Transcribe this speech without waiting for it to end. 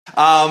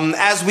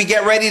As we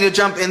get ready to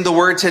jump in the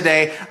Word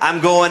today,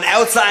 I'm going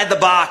outside the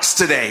box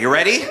today. You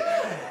ready?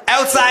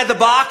 Outside the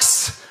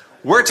box,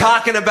 we're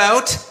talking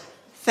about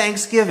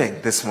Thanksgiving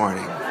this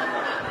morning.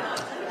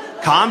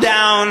 Calm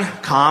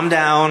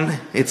down.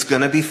 It's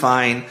going to be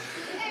fine.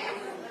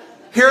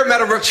 Here at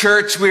Meadowbrook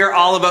Church, we are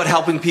all about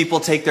helping people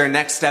take their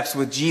next steps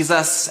with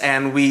Jesus,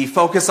 and we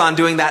focus on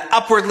doing that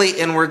upwardly,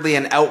 inwardly,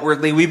 and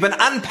outwardly. We've been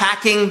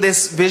unpacking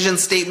this vision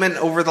statement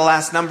over the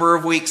last number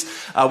of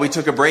weeks. We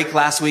took a break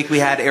last week. We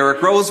had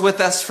Eric Rose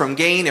with us from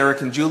Gain. Eric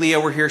and Julia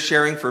were here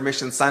sharing for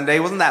Mission Sunday.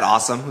 Wasn't that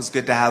awesome? It was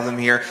good to have them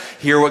here,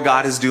 hear what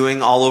God is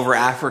doing all over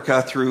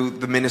Africa through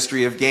the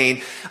ministry of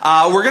Gain.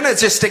 We're going to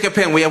just stick a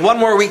pin. We have one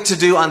more week to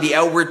do on the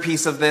outward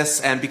piece of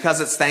this, and because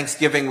it's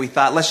Thanksgiving, we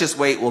thought, let's just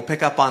wait. We'll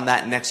pick up on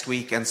that next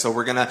week. And so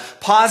we're going to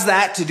pause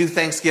that to do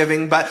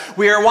Thanksgiving. But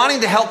we are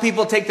wanting to help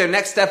people take their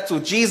next steps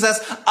with Jesus,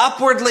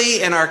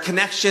 upwardly in our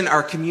connection,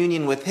 our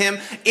communion with Him,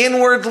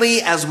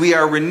 inwardly as we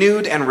are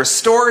renewed and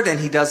restored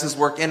and He does His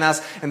work in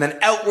us, and then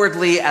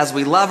outwardly as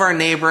we love our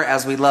neighbor,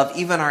 as we love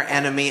even our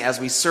enemy, as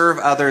we serve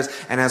others,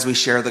 and as we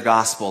share the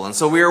gospel. And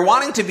so we are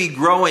wanting to be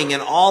growing in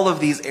all of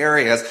these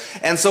areas.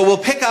 And so we'll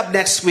pick up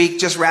next week,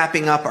 just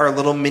wrapping up our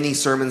little mini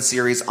sermon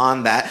series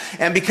on that.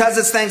 And because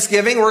it's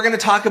Thanksgiving, we're going to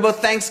talk about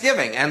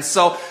Thanksgiving. And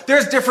so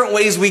there's different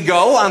ways we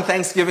go on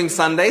Thanksgiving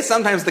Sunday.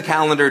 Sometimes the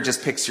calendar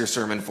just picks your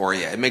sermon for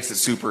you. It makes it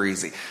super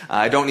easy.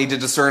 I don't need to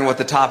discern what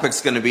the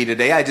topic's going to be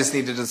today. I just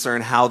need to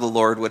discern how the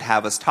Lord would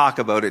have us talk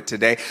about it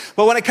today.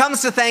 But when it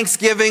comes to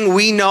Thanksgiving,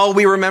 we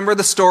remember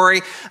the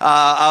story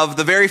of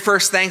the very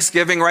first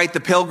Thanksgiving, right?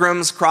 The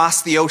Pilgrims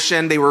crossed the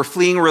ocean. They were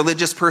fleeing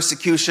religious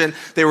persecution.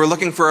 They were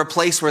looking for a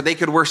place where they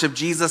could worship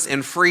Jesus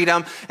in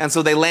freedom. And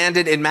so they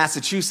landed in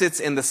Massachusetts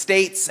in the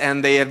States,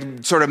 and they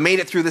had sort of made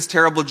it through this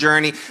terrible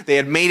journey. They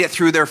had made it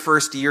through their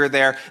first year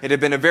there. It had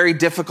been a very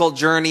difficult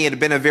journey. It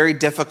had been a very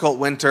difficult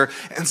winter.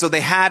 And so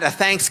they had a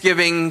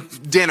Thanksgiving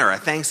dinner, a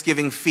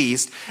Thanksgiving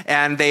feast,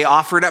 and they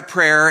offered up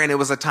prayer, and it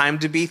was a time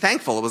to be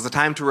thankful. It was a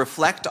time to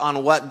reflect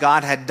on what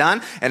God had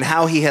done and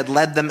how He had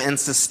led them and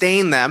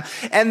sustained them.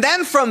 And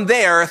then from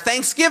there,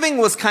 Thanksgiving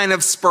was kind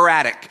of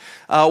sporadic.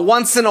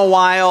 Once in a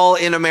while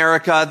in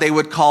America, they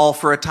would call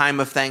for a time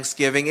of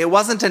Thanksgiving. It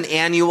wasn't an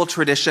annual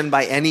tradition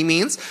by any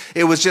means.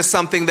 It was just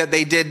something that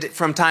they did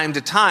from time to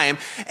time.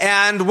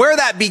 And where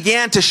that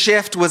began to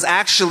shift was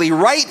actually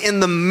right in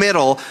the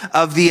middle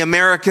of the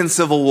American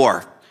Civil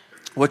War,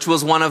 which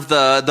was one of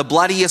the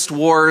bloodiest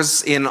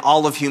wars in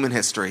all of human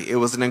history. It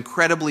was an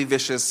incredibly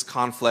vicious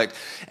conflict.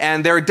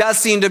 And there does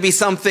seem to be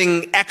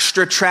something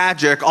extra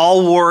tragic.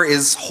 All war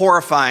is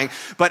horrifying,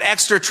 but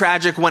extra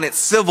tragic when it's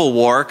civil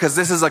war, because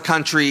this is a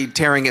country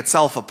tearing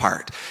itself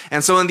apart.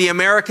 And so in the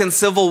American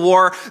Civil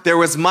War, there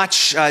was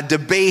much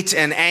debate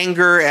and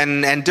anger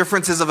and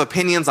differences of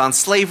opinions on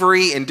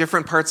slavery in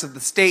different parts of the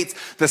states.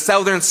 The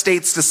southern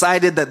states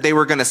decided that they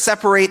were going to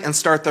separate and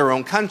start their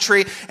own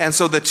country. And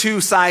so the two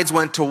sides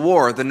went to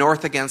war, the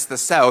North against the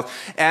South.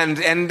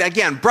 And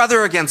again,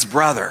 brother against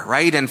brother,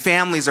 right? And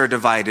families are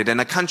divided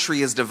and a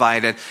country is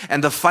divided.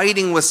 And the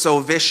fighting was so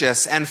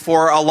vicious. And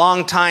for a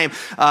long time,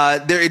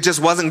 it just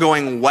wasn't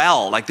going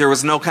well. Like there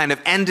was no kind of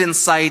end in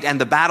sight,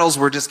 and the battles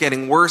were just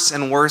getting worse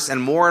and worse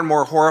and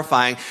more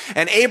horrifying.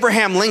 And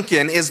Abraham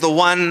Lincoln is the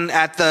one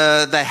at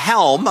the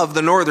helm of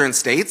the northern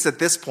states at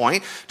this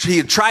point. He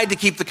had tried to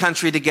keep the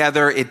country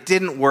together. It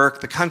didn't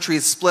work. The country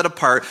is split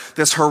apart.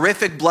 This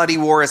horrific bloody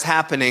war is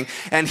happening.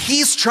 And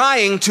he's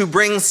trying to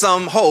bring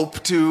some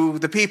hope to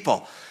the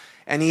people.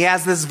 And he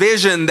has this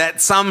vision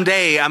that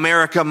someday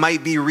America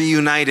might be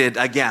reunited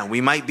again.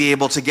 We might be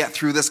able to get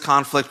through this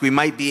conflict. We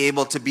might be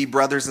able to be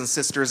brothers and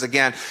sisters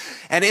again.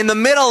 And in the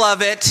middle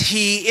of it,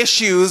 he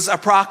issues a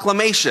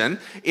proclamation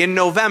in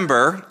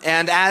November.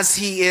 And as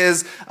he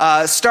is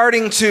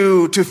starting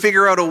to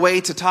figure out a way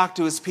to talk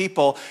to his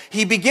people,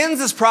 he begins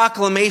his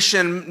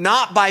proclamation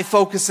not by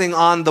focusing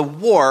on the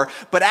war,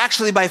 but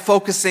actually by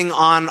focusing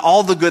on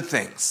all the good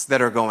things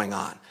that are going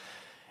on.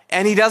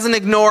 And he doesn't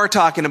ignore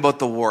talking about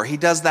the war. He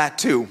does that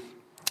too.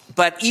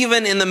 But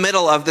even in the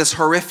middle of this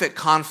horrific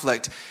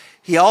conflict,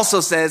 he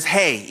also says,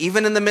 hey,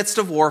 even in the midst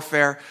of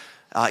warfare,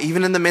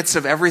 even in the midst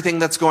of everything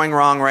that's going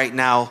wrong right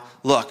now,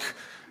 look,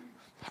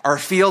 our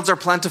fields are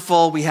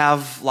plentiful. We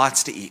have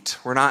lots to eat.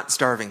 We're not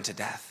starving to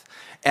death.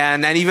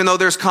 And even though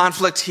there's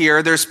conflict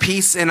here, there's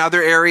peace in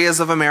other areas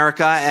of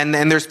America, and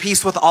there's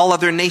peace with all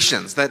other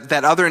nations,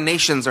 that other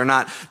nations are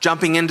not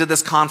jumping into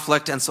this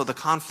conflict, and so the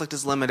conflict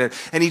is limited.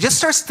 And he just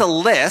starts to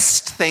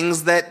list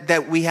things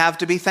that we have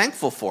to be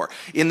thankful for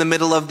in the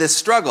middle of this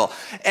struggle.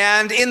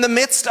 And in the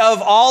midst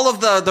of all of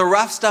the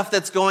rough stuff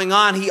that's going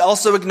on, he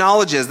also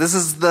acknowledges this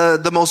is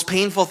the most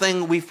painful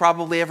thing we've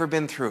probably ever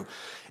been through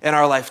in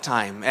our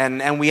lifetime.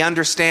 And we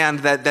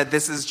understand that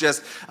this is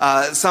just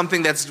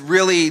something that's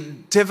really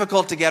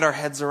difficult to get our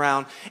heads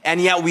around.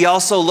 And yet we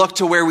also look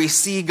to where we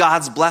see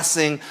God's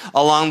blessing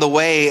along the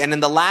way. And in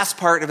the last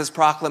part of his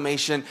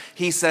proclamation,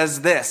 he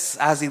says this,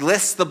 as he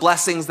lists the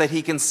blessings that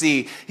he can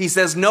see. He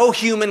says, "No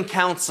human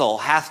counsel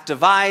hath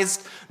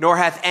devised, nor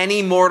hath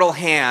any mortal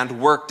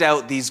hand worked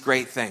out these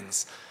great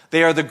things.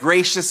 They are the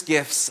gracious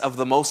gifts of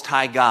the Most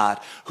High God,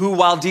 who,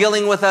 while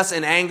dealing with us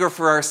in anger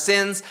for our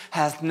sins,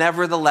 hath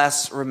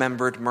nevertheless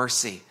remembered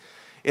mercy.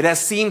 It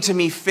has seemed to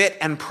me fit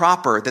and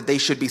proper that they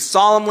should be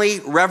solemnly,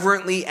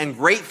 reverently, and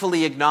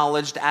gratefully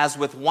acknowledged as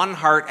with one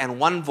heart and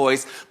one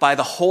voice by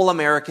the whole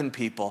American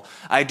people.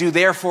 I do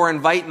therefore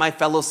invite my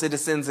fellow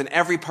citizens in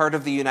every part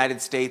of the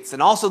United States,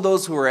 and also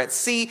those who are at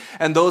sea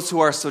and those who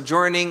are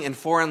sojourning in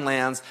foreign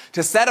lands,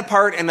 to set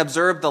apart and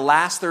observe the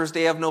last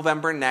Thursday of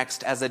November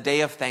next as a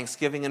day of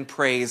thanksgiving and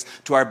praise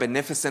to our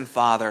beneficent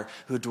Father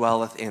who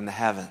dwelleth in the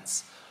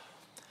heavens.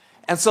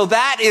 And so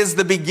that is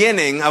the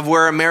beginning of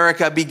where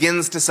America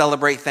begins to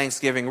celebrate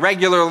Thanksgiving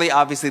regularly.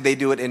 Obviously, they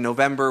do it in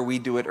November. We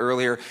do it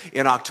earlier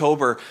in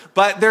October.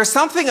 But there's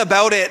something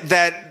about it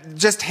that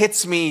just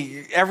hits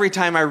me every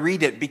time I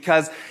read it,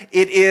 because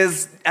it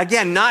is,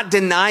 again, not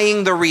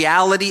denying the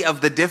reality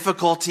of the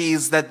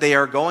difficulties that they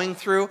are going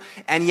through,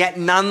 and yet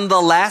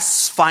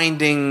nonetheless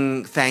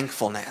finding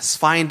thankfulness,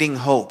 finding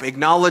hope,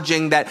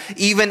 acknowledging that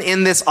even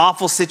in this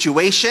awful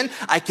situation,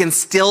 I can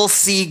still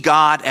see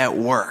God at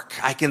work.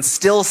 I can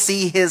still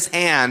see his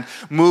hand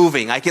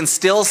moving. I can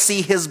still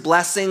see his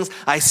blessings.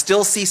 I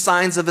still see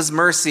signs of his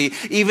mercy,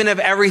 even if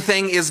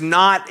everything is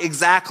not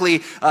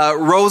exactly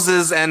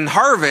roses and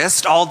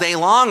harvest all day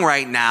long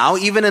right now,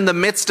 even in the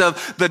midst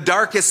of the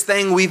darkest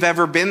thing we've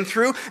ever been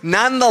through.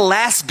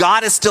 Nonetheless,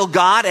 God is still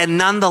God, and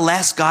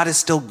nonetheless, God is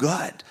still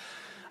good.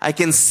 I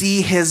can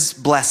see his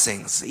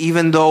blessings.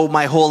 Even though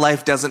my whole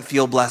life doesn't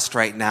feel blessed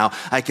right now,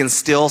 I can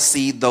still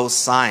see those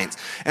signs.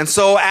 And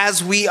so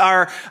as we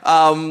are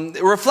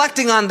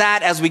reflecting on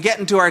that, as we get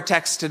into our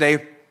text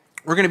today,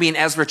 we're going to be in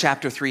Ezra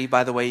chapter 3.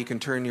 By the way, you can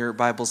turn your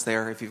Bibles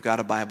there if you've got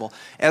a Bible.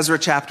 Ezra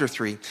chapter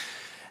 3.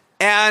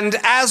 And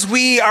as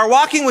we are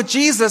walking with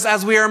Jesus,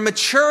 as we are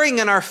maturing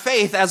in our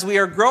faith, as we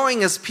are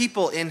growing as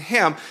people in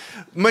him,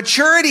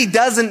 maturity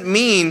doesn't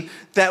mean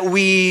that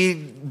we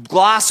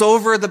gloss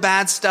over the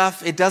bad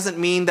stuff. It doesn't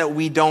mean that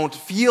we don't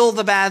feel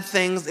the bad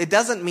things. It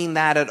doesn't mean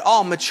that at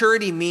all.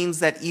 Maturity means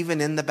that even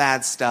in the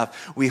bad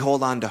stuff, we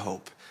hold on to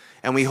hope.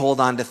 And we hold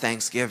on to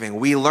thanksgiving.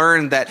 We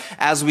learn that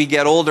as we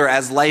get older,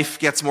 as life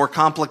gets more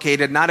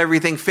complicated, not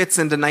everything fits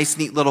into nice,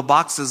 neat little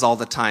boxes all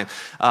the time.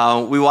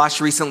 We watched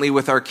recently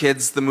with our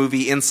kids the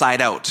movie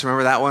Inside Out.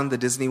 Remember that one, the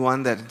Disney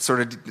one that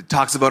sort of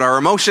talks about our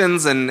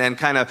emotions and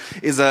kind of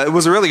it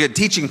was a really good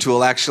teaching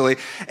tool, actually.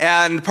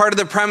 And part of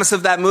the premise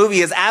of that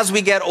movie is as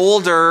we get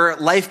older,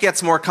 life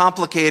gets more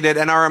complicated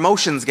and our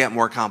emotions get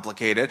more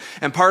complicated.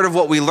 And part of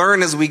what we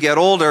learn as we get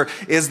older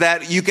is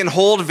that you can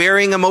hold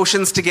varying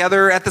emotions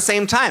together at the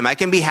same time. I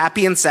can be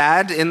happy and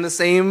sad in the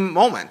same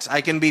moment.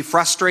 I can be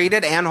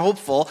frustrated and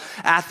hopeful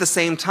at the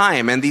same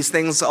time. And these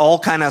things all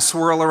kind of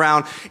swirl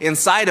around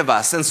inside of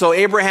us. And so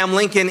Abraham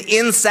Lincoln,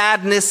 in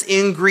sadness,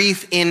 in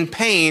grief, in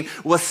pain,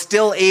 was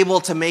still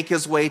able to make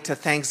his way to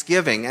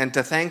thanksgiving and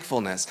to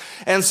thankfulness.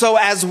 And so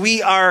as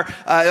we are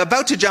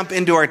about to jump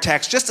into our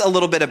text, just a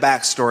little bit of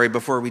backstory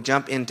before we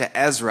jump into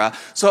Ezra.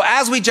 So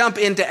as we jump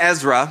into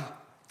Ezra,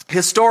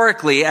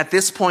 historically, at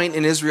this point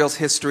in Israel's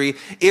history,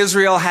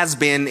 Israel has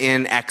been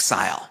in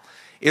exile.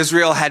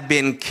 Israel had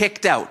been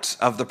kicked out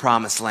of the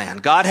promised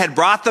land. God had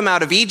brought them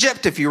out of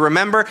Egypt. If you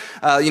remember,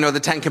 the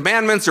Ten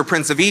Commandments or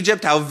Prince of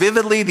Egypt, how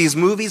vividly these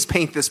movies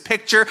paint this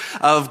picture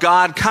of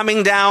God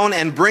coming down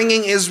and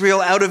bringing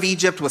Israel out of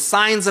Egypt with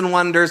signs and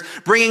wonders,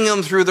 bringing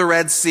them through the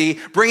Red Sea,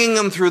 bringing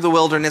them through the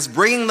wilderness,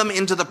 bringing them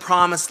into the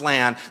promised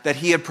land that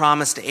he had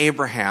promised to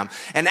Abraham.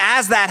 And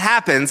as that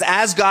happens,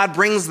 as God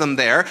brings them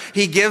there,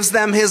 he gives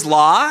them his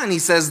law, and he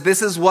says,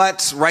 this is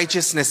what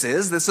righteousness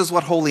is, this is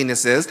what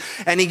holiness is,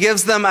 and he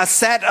gives them a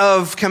set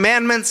of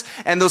commandments,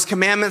 and those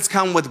commandments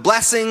come with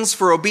blessings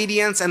for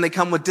obedience, and they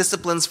come with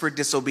disciplines for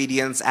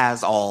disobedience,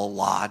 as all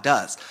law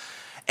does.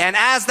 And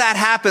as that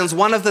happens,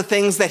 one of the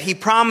things that he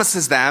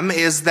promises them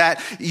is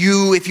that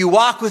if you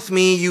walk with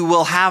me, you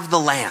will have the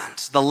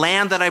land. The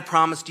land that I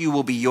promised you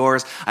will be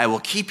yours. I will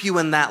keep you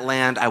in that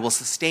land. I will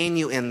sustain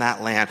you in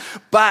that land.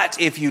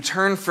 But if you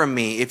turn from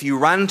me, if you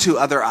run to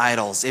other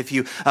idols, if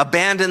you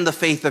abandon the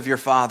faith of your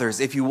fathers,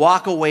 if you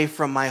walk away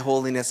from my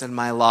holiness and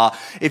my law,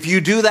 if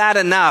you do that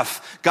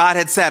enough, God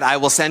had said, I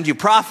will send you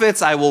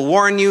prophets. I will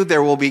warn you.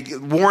 There will be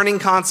warning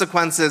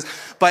consequences.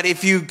 But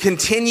if you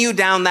continue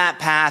down that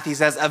path, he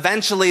says,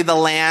 eventually the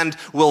land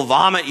will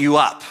vomit you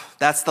up.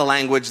 That's the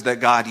language that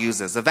God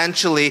uses.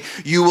 Eventually,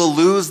 you will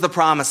lose the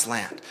promised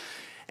land.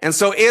 And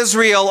so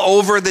Israel,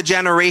 over the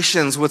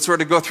generations, would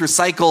sort of go through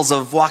cycles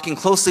of walking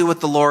closely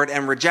with the Lord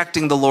and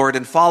rejecting the Lord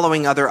and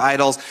following other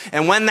idols.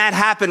 And when that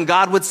happened,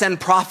 God would send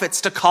prophets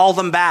to call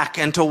them back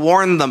and to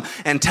warn them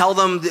and tell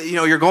them,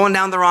 you're going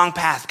down the wrong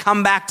path.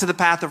 Come back to the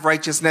path of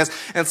righteousness.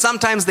 And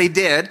sometimes they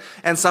did,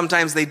 and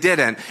sometimes they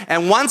didn't.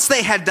 And once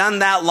they had done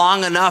that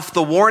long enough,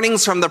 the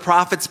warnings from the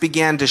prophets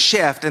began to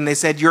shift. And they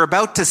said, you're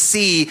about to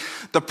see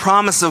the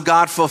promise of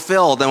God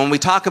fulfilled. And when we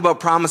talk about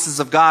promises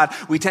of God,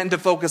 we tend to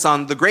focus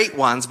on the great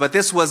ones. But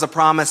this was a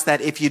promise that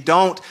if you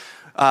don't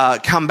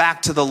come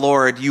back to the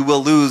Lord, you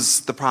will lose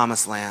the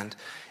promised land.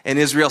 And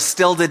Israel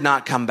still did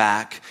not come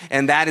back.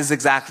 And that is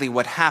exactly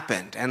what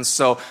happened. And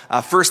so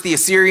first the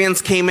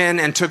Assyrians came in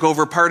and took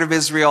over part of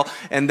Israel.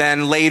 And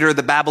then later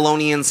the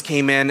Babylonians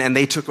came in and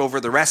they took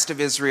over the rest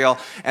of Israel.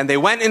 And they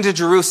went into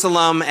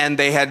Jerusalem and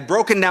they had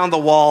broken down the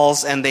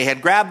walls and they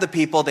had grabbed the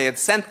people. They had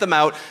sent them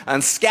out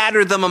and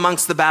scattered them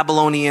amongst the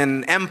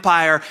Babylonian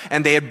Empire.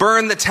 And they had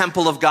burned the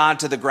temple of God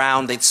to the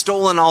ground. They'd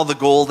stolen all the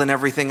gold and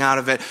everything out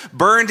of it,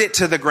 burned it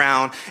to the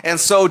ground. And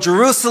so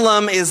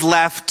Jerusalem is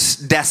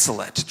left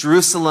desolate.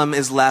 Jerusalem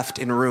is left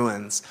in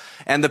ruins.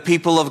 And the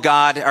people of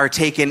God are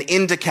taken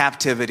into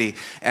captivity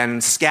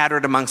and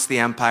scattered amongst the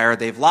empire.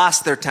 They've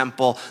lost their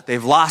temple.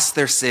 They've lost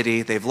their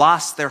city. They've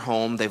lost their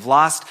home. They've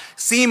lost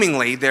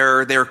seemingly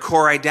their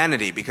core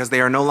identity because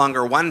they are no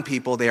longer one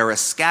people. They are a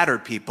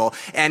scattered people.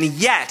 And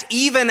yet,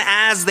 even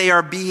as they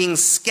are being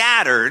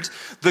scattered,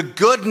 the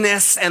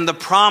goodness and the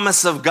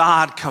promise of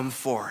God come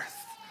forth.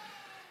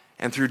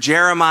 And through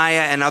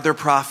Jeremiah and other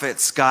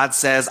prophets, God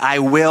says, I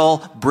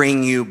will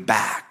bring you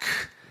back.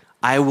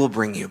 I will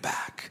bring you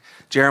back.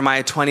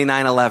 Jeremiah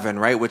 29:11,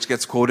 right, which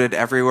gets quoted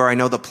everywhere. I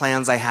know the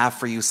plans I have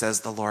for you, says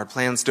the Lord.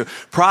 Plans to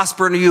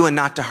prosper you and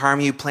not to harm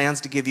you. Plans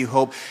to give you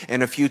hope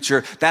in a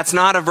future. That's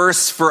not a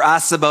verse for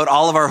us about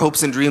all of our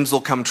hopes and dreams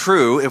will come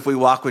true if we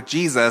walk with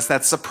Jesus.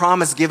 That's a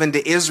promise given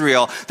to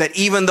Israel that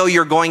even though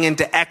you're going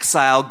into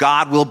exile,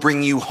 God will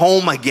bring you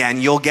home again.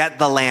 You'll get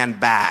the land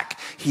back.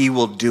 He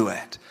will do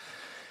it.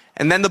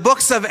 And then the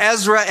books of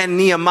Ezra and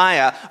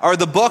Nehemiah are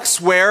the books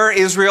where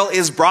Israel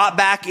is brought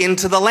back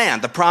into the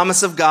land. The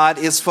promise of God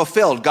is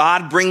fulfilled.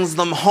 God brings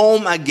them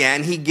home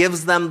again. He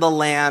gives them the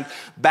land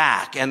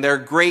back. And they're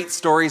great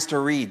stories to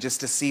read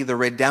just to see the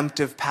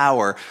redemptive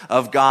power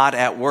of God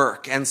at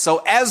work. And so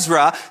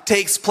Ezra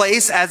takes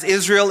place as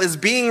Israel is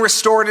being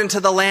restored into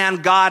the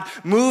land. God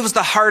moves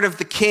the heart of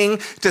the king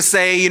to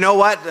say, you know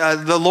what?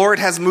 The Lord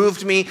has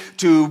moved me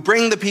to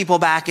bring the people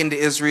back into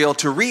Israel,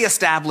 to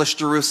reestablish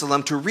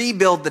Jerusalem, to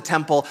rebuild the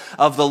temple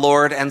of the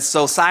Lord. And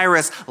so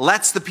Cyrus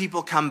lets the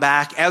people come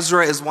back.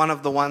 Ezra is one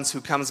of the ones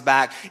who comes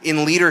back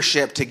in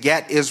leadership to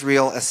get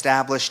Israel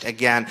established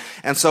again.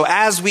 And so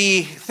as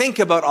we think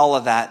about all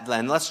of that,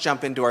 then let's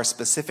jump into our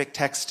specific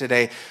text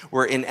today.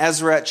 We're in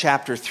Ezra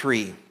chapter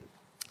 3,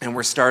 and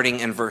we're starting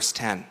in verse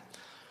 10.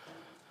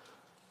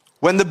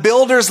 When the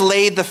builders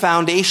laid the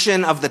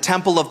foundation of the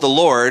temple of the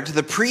Lord,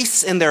 the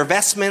priests in their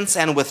vestments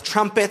and with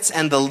trumpets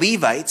and the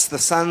Levites, the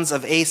sons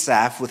of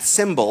Asaph, with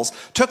cymbals,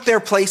 took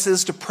their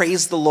places to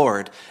praise the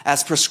Lord,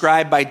 as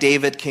prescribed by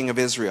David, king of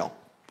Israel.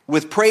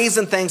 With praise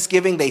and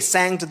thanksgiving they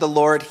sang to the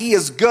Lord, He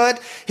is good,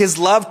 His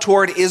love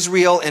toward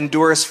Israel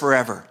endures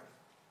forever.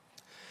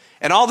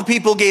 And all the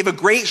people gave a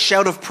great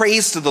shout of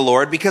praise to the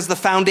Lord, because the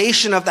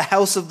foundation of the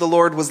house of the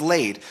Lord was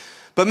laid.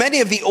 But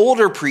many of the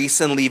older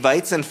priests and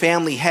Levites and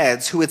family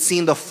heads who had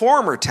seen the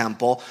former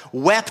temple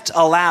wept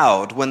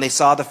aloud when they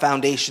saw the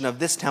foundation of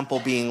this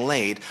temple being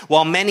laid,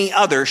 while many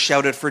others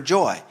shouted for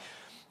joy.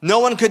 No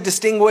one could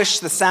distinguish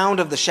the sound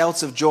of the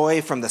shouts of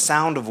joy from the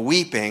sound of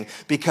weeping,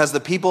 because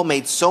the people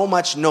made so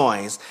much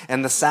noise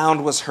and the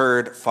sound was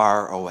heard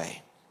far away.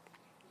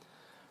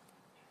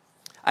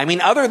 I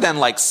mean, other than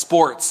like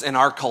sports in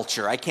our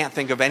culture, I can't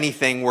think of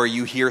anything where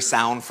you hear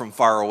sound from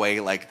far away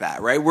like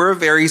that, right? We're a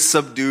very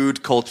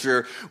subdued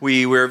culture.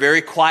 We're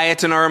very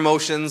quiet in our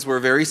emotions.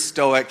 We're very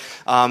stoic.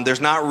 There's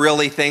not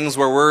really things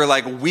where we're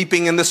like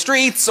weeping in the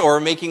streets or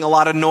making a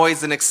lot of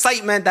noise and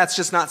excitement. That's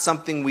just not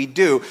something we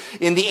do.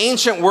 In the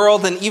ancient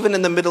world and even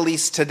in the Middle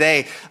East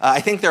today, I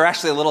think they're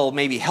actually a little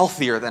maybe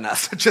healthier than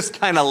us, just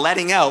kind of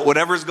letting out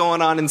whatever's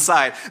going on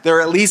inside.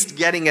 They're at least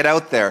getting it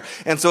out there.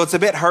 And so it's a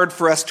bit hard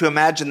for us to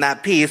imagine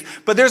that piece.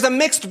 But there's a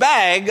mixed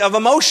bag of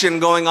emotion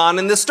going on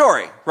in this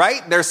story,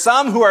 right? There's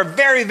some who are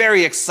very,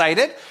 very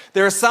excited.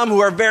 There are some who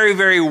are very,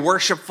 very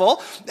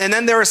worshipful. And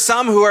then there are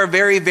some who are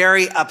very,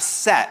 very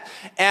upset.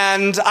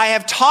 And I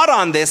have taught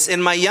on this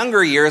in my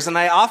younger years, and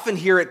I often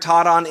hear it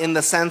taught on in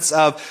the sense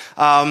of,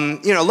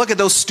 look at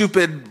those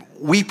stupid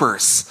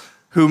weepers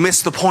who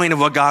missed the point of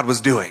what God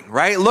was doing,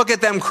 right? Look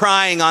at them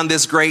crying on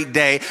this great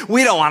day.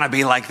 We don't want to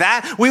be like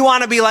that. We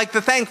want to be like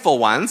the thankful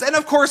ones. And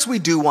of course, we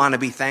do want to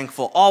be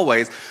thankful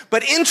always.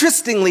 But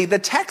interestingly, the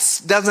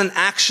text doesn't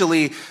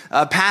actually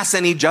pass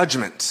any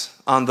judgment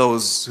on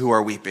those who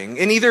are weeping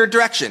in either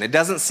direction. It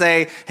doesn't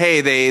say,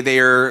 hey, they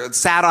are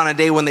sad on a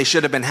day when they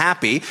should have been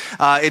happy.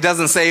 It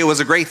doesn't say it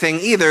was a great thing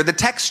either. The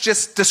text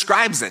just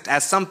describes it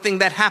as something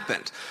that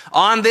happened.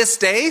 On this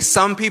day,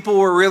 some people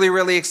were really,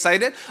 really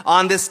excited.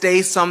 On this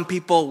day, some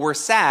people were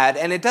sad.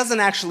 And it doesn't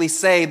actually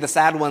say the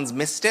sad ones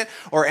missed it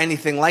or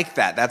anything like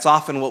that. That's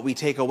often what we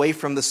take away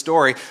from the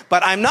story.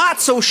 But I'm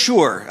not so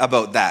sure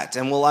about that.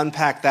 And we'll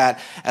unpack that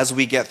as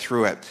we get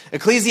through it.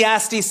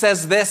 Ecclesiastes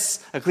says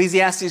this,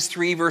 Ecclesiastes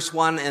 3 verse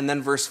 1 and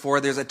then verse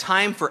 4, there's a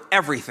time for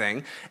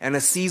everything and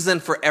a season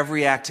for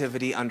every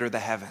activity under the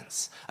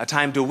heavens. A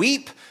time to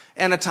weep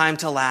and a time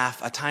to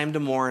laugh, a time to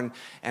mourn,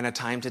 and a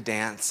time to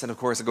dance. And of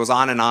course, it goes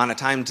on, a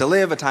time to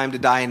live, a time to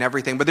die, and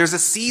everything. But there's a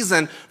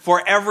season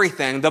for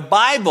everything. The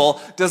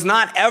Bible does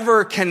not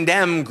ever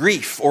condemn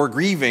grief or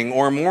grieving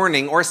or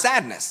mourning or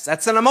sadness.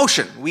 That's an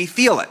emotion. We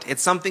feel it.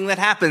 It's something that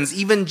happens.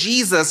 Even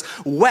Jesus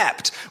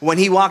wept when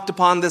he walked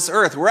upon this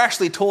earth. We're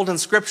actually told in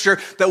Scripture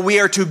that we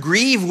are to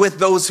grieve with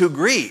those who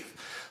grieve.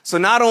 So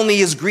not only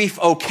is grief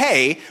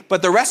okay,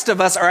 but the rest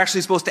of us are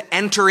actually supposed to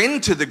enter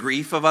into the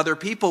grief of other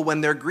people when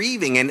they're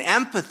grieving. In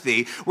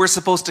empathy, we're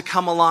supposed to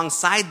come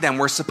alongside them.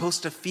 We're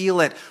supposed to feel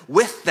it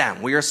with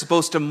them. We are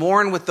supposed to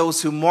mourn with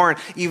those who mourn,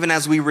 even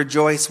as we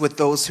rejoice with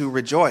those who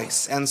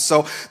rejoice. And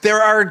so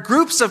there are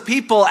groups of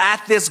people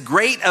at this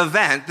great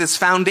event, this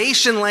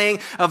foundation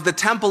laying of the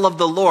temple of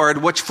the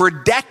Lord, which for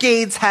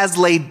decades has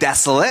laid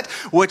desolate,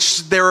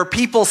 which there are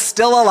people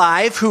still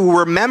alive who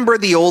remember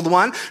the old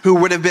one, who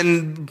would have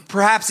been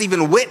perhaps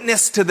even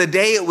witness to the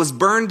day it was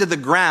burned to the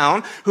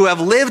ground, who have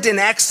lived in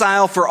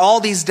exile for all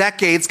these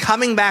decades,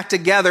 coming back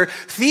together,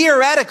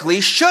 theoretically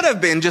should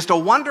have been just a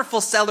wonderful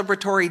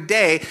celebratory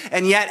day,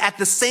 and yet at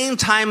the same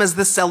time as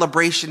this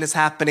celebration is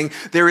happening,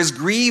 there is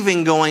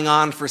grieving going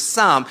on for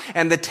some,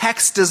 and the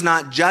text does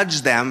not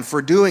judge them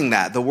for doing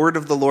that. The word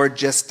of the Lord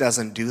just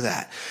doesn't do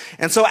that.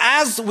 And so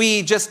as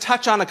we just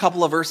touch on a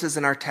couple of verses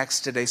in our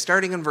text today,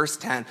 starting in verse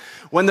 10,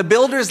 when the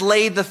builders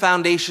laid the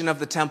foundation of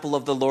the temple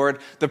of the Lord,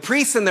 the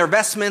priests in their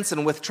vestments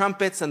and with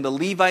trumpets, and the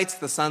Levites,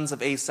 the sons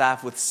of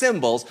Asaph, with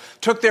cymbals,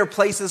 took their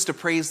places to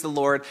praise the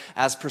Lord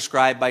as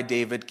prescribed by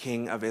David,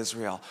 king of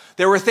Israel.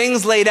 There were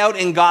things laid out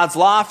in God's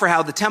law for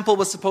how the temple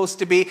was supposed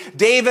to be.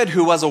 David,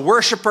 who was a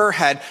worshiper,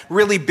 had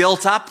really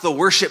built up the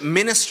worship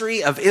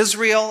ministry of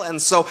Israel.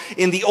 And so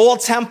in the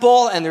old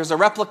temple, and there's a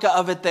replica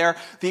of it there,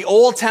 the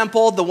old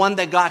temple, the one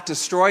that got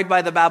destroyed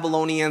by the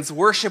Babylonians,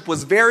 worship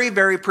was very,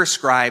 very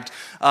prescribed.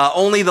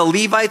 Only the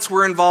Levites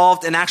were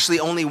involved, and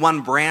actually only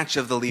one branch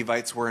of the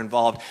Levites were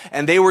involved.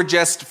 And they were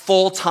just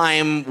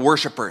full-time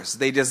worshipers.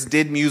 They just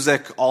did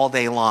music all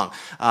day long.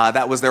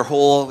 That was their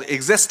whole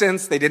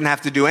existence. They didn't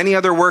have to do any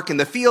other work in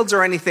the fields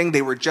or anything.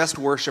 They were just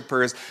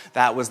worshipers.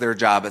 That was their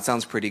job. It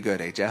sounds pretty good,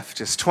 eh, Jeff?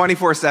 Just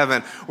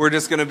 24/7. We're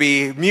just going to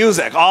be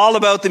music, all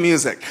about the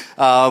music.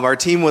 Our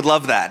team would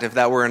love that if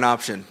that were an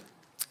option.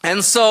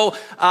 And so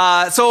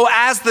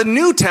as the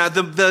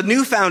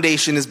new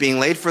foundation is being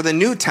laid for the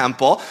new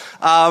temple,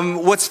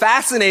 what's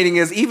fascinating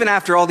is even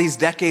after all these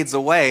decades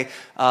away,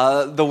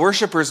 the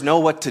worshipers know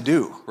what to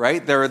do,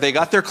 right? They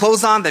got their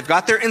clothes on, they've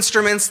got their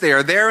instruments, they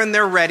are there and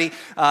they're ready.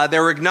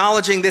 They're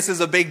acknowledging this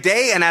is a big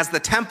day, and as the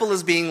temple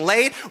is being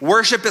laid,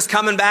 worship is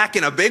coming back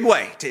in a big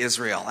way to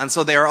Israel. And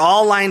so they are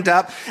all lined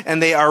up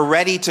and they are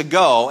ready to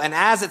go. And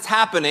as it's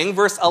happening,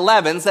 verse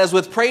 11 says,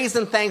 with praise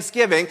and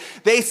thanksgiving,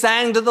 they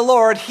sang to the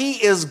Lord,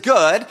 He is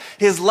good.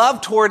 His love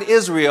toward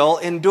Israel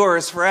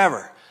endures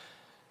forever.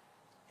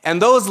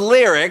 And those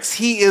lyrics,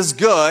 He is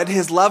good,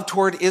 His love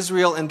toward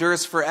Israel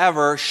endures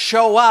forever,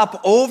 show up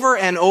over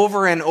and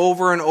over and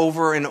over and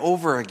over and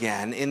over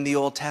again in the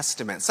Old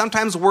Testament.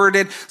 Sometimes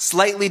worded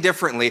slightly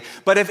differently.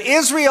 But if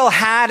Israel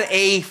had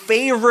a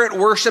favorite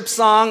worship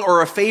song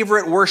or a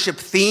favorite worship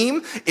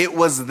theme, it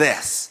was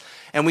this.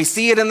 And we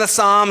see it in the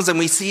Psalms, and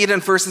we see it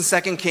in 1st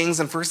and 2nd Kings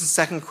and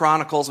 1st and 2nd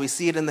Chronicles. We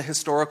see it in the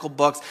historical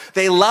books.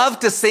 They love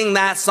to sing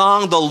that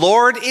song, the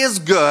Lord is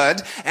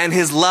good, and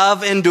His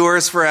love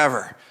endures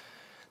forever.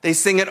 They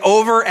sing it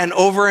over and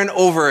over and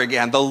over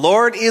again. The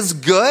Lord is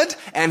good,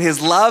 and His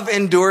love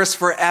endures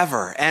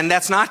forever. And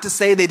that's not to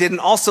say they didn't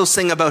also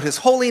sing about His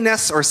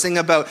holiness or sing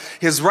about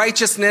His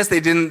righteousness.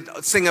 They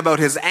didn't sing about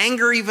His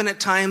anger even at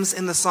times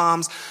in the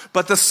Psalms.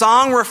 But the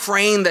song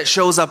refrain that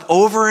shows up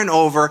over and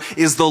over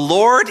is the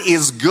Lord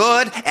is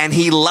good, and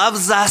He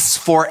loves us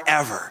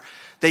forever.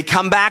 They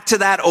come back to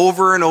that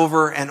over and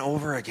over and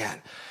over again.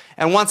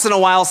 And once in a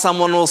while,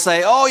 someone will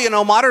say,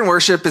 oh, modern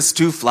worship is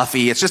too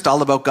fluffy. It's just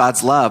all about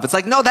God's love. It's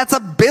like, no, that's a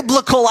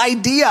biblical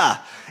idea.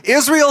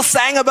 Israel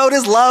sang about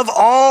His love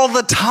all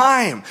the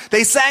time.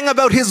 They sang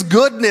about His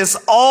goodness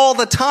all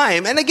the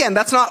time. And again,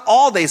 that's not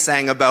all they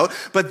sang about,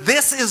 but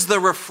this is the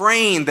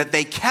refrain that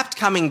they kept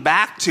coming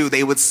back to.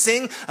 They would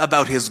sing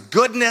about His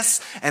goodness,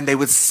 and they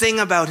would sing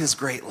about His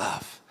great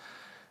love.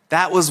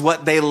 That was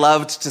what they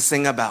loved to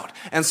sing about.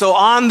 And so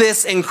on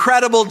this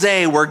incredible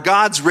day where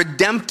God's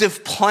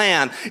redemptive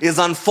plan is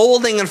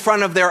unfolding in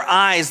front of their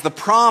eyes, the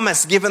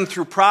promise given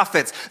through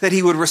prophets that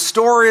He would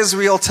restore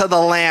Israel to the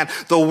land,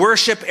 the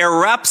worship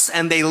erupts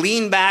and they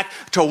lean back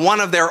to one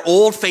of their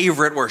old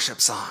favorite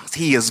worship songs.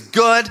 He is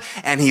good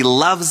and He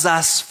loves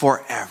us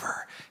forever.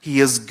 He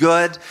is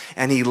good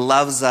and He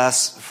loves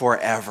us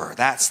forever.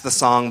 That's the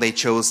song they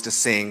chose to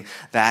sing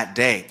that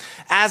day.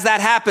 As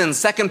that happens,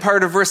 second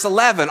part of verse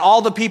 11,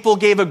 all the people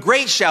gave a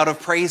great shout of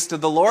praise to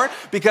the Lord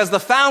because the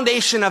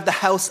foundation of the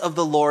house of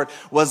the Lord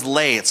was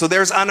laid. So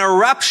there's an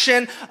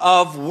eruption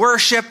of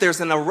worship.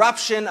 There's an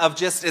eruption of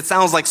it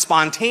sounds like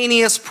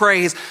spontaneous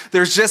praise.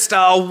 There's just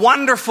a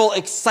wonderful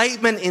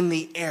excitement in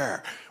the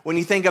air When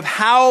you think of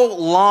how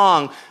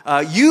long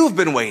you've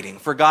been waiting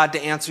for God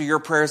to answer your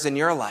prayers in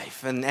your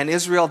life. And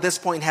Israel at this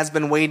point has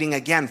been waiting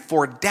again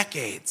for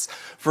decades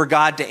for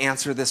God to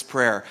answer this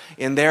prayer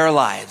in their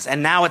lives.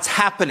 And now it's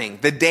happening.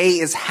 The day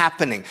is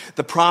happening.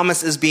 The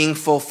promise is being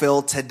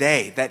fulfilled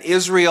today. That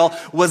Israel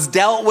was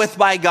dealt with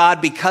by God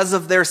because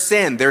of their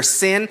sin. Their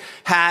sin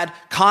had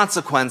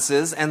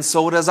consequences, and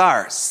so does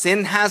ours.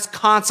 Sin has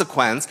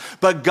consequence,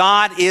 but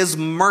God is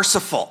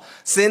merciful.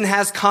 Sin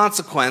has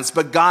consequence,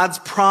 but God's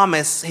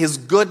promise, his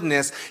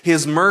goodness,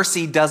 his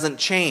mercy doesn't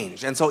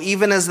change. And so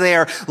even as they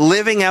are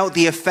living out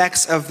the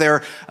effects of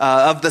the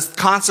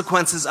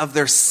consequences of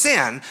their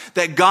sin,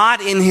 that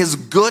God in his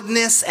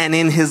goodness and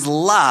in his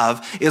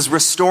love is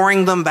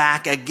restoring them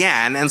back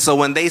again. And so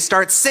when they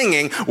start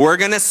singing, we're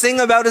going to sing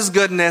about his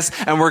goodness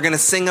and we're going to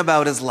sing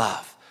about his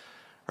love.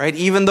 Right?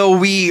 Even though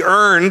we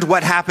earned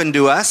what happened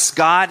to us,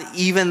 God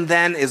even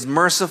then is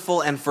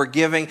merciful and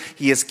forgiving.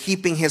 He is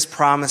keeping his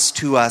promise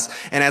to us.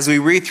 And as we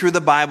read through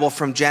the Bible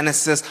from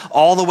Genesis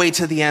all the way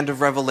to the end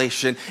of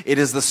Revelation, it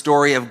is the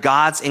story of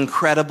God's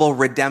incredible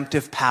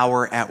redemptive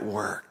power at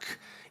work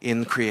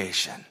in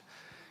creation.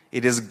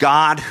 It is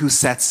God who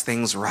sets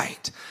things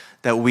right.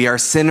 That we are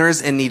sinners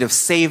in need of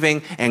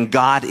saving, and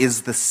God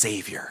is the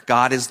Savior.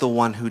 God is the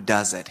one who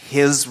does it.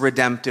 His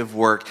redemptive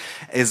work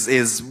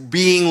is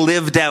being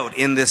lived out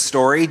in this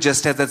story,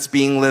 just as it's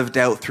being lived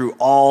out through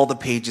all the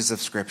pages of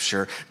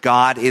Scripture.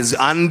 God is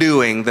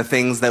undoing the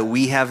things that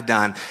we have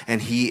done,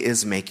 and he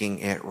is making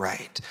it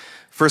right.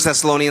 1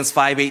 Thessalonians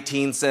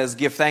 5:18 says,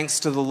 "Give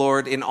thanks to the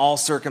Lord in all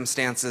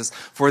circumstances,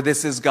 for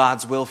this is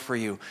God's will for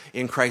you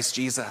in Christ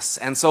Jesus."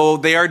 And so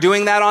they are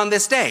doing that on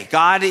this day.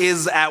 God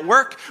is at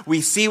work.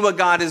 We see what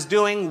God is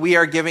doing. We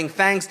are giving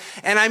thanks.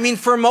 And I mean,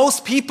 for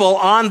most people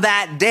on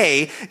that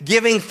day,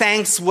 giving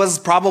thanks was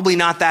probably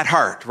not that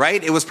hard,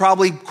 right? It was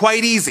probably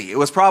quite easy. It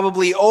was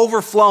probably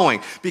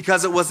overflowing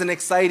because it was an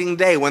exciting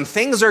day. When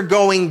things are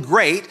going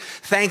great,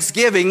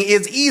 Thanksgiving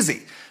is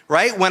easy.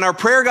 Right? When our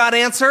prayer got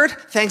answered,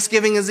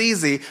 Thanksgiving is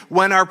easy.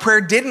 When our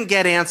prayer didn't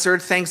get answered,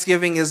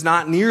 Thanksgiving is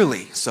not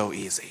nearly so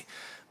easy.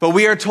 But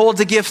we are told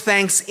to give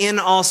thanks in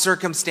all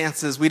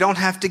circumstances. We don't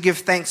have to give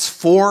thanks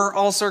for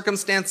all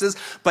circumstances,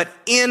 but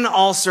in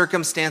all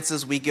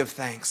circumstances we give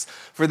thanks.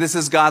 For this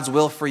is God's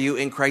will for you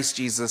in Christ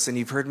Jesus. And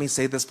you've heard me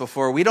say this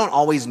before. We don't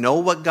always know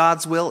what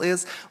God's will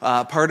is.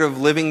 Part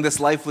of living this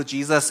life with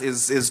Jesus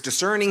is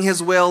discerning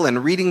his will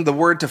and reading the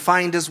word to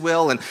find his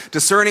will and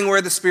discerning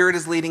where the Spirit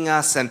is leading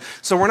us. And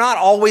so we're not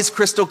always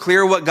crystal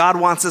clear what God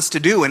wants us to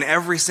do in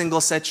every single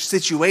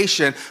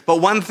situation.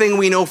 But one thing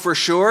we know for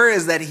sure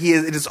is that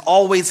it is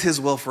always his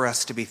will for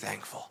us to be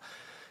thankful.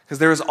 Because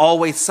there is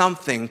always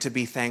something to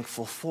be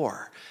thankful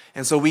for.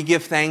 And so we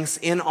give thanks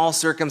in all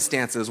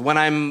circumstances. When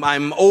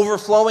I'm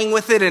overflowing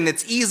with it and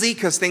it's easy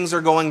because things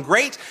are going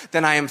great,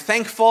 then I am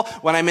thankful.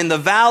 When I'm in the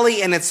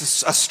valley and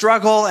it's a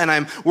struggle and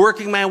I'm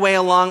working my way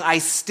along, I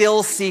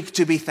still seek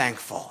to be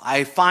thankful.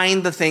 I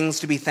find the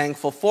things to be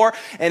thankful for.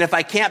 And if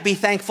I can't be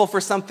thankful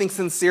for something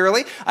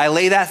sincerely, I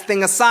lay that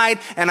thing aside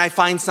and I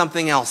find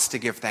something else to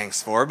give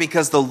thanks for,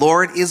 because the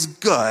Lord is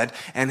good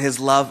and his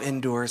love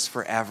endures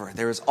forever.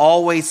 There is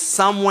always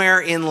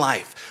somewhere in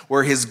life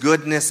where his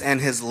goodness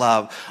and his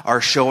love are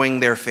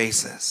showing their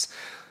faces.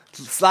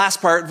 This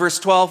last part, verse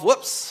 12,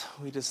 whoops,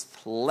 we just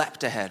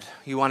leapt ahead.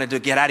 You wanted to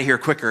get out of here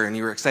quicker and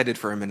you were excited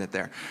for a minute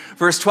there.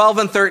 Verse 12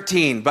 and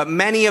 13, but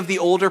many of the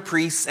older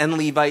priests and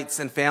Levites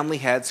and family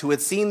heads who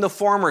had seen the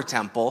former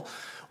temple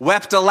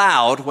wept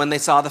aloud when they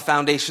saw the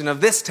foundation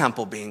of this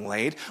temple being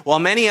laid, while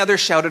many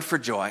others shouted for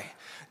joy.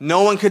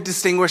 No one could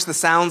distinguish the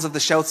sounds of the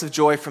shouts of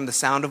joy from the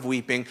sound of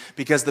weeping,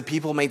 because the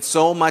people made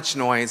so much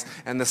noise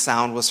and the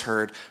sound was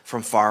heard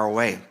from far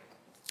away.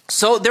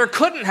 So there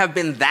couldn't have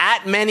been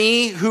that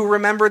many who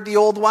remembered the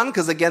old one,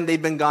 because again,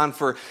 they'd been gone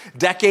for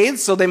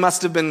decades, so they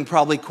must have been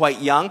probably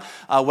quite young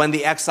when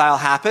the exile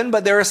happened.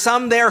 But there are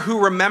some there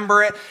who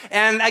remember it.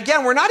 And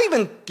again, we're not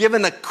even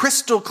given a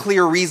crystal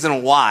clear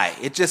reason why.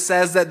 It just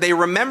says that they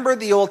remember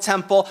the old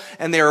temple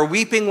and they are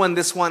weeping when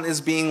this one is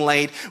being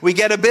laid. We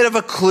get a bit of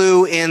a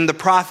clue in the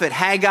prophet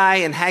Haggai.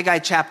 In Haggai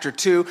chapter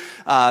 2,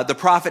 the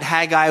prophet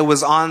Haggai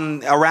was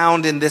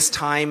around in this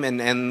time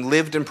and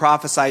lived and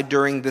prophesied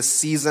during this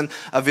season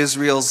of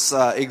Israel's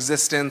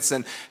existence.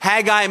 And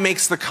Haggai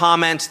makes the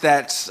comment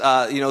that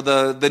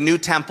the new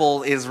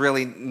temple is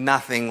really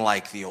nothing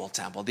like the old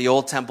temple. The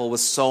old temple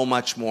was so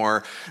much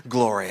more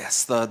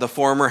glorious. The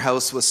former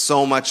house was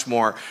so much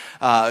more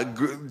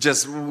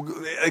just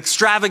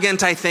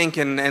extravagant, I think.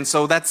 And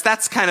so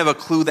that's kind of a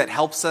clue that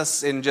helps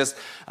us in just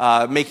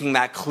making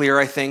that clear,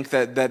 I think,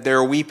 that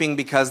they're weeping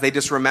because they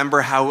just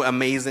remember how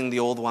amazing the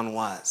old one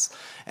was.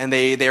 And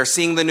they are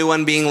seeing the new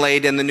one being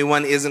laid, and the new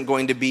one isn't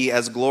going to be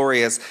as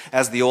glorious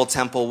as the old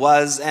temple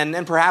was.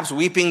 And perhaps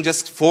weeping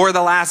just for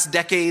the last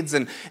decades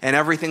and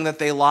everything that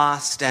they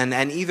lost.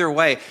 And either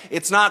way,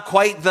 it's not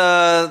quite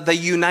the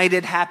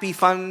united, happy,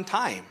 fun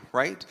time,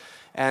 right?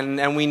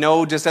 And we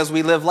know just as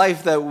we live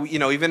life that,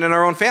 even in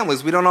our own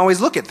families, we don't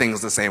always look at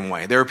things the same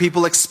way. There are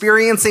people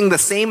experiencing the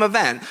same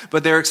event,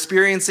 but they're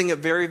experiencing it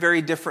very,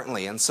 very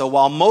differently. And so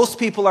while most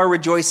people are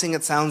rejoicing,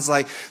 it sounds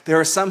like there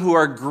are some who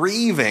are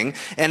grieving.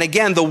 And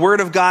again, the Word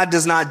of God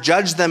does not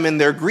judge them in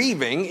their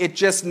grieving. It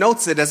just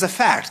notes it as a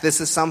fact. This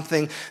is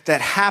something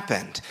that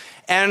happened.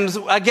 And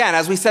again,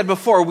 as we said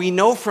before, we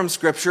know from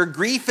Scripture,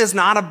 grief is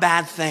not a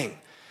bad thing.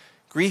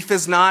 Grief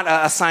is not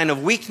a sign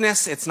of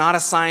weakness. It's not a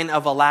sign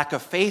of a lack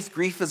of faith.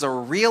 Grief is a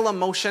real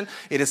emotion.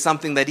 It is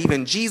something that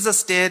even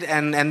Jesus did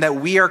and that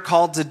we are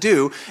called to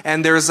do.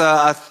 And there's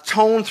a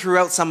tone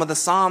throughout some of the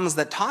Psalms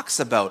that talks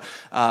about,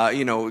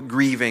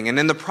 grieving. And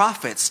in the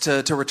prophets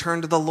to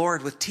return to the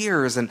Lord with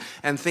tears and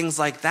things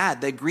like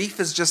that. That grief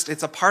is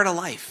it's a part of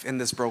life in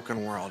this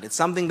broken world. It's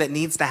something that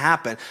needs to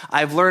happen.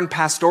 I've learned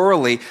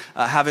pastorally,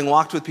 having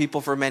walked with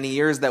people for many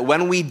years, that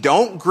when we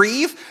don't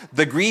grieve,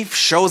 the grief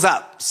shows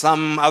up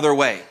some other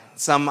way.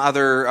 Some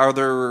other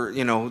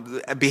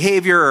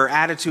behavior or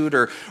attitude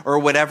or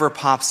whatever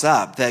pops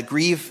up. That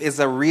grief is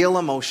a real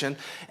emotion.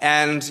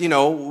 And,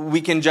 we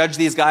can judge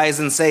these guys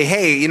and say,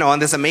 hey, on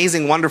this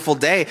amazing, wonderful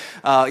day,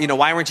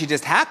 why weren't you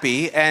just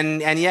happy?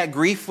 And yet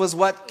grief was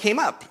what came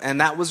up.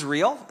 And that was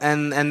real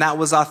and that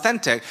was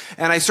authentic.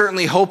 And I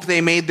certainly hope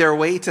they made their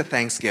way to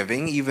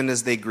Thanksgiving, even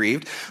as they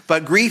grieved.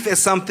 But grief is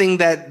something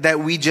that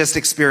we just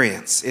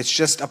experience. It's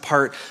just a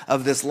part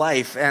of this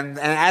life. And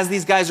as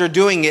these guys are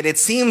doing it, it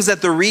seems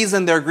that the reason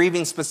they're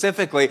grieving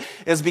specifically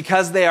is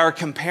because they are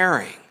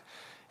comparing.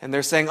 And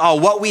they're saying,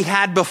 what we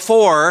had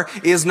before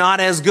is not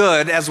as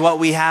good as what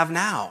we have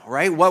now,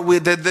 right?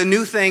 The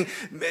new thing,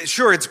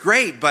 sure, it's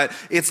great, but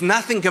it's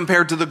nothing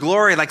compared to the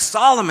glory. Like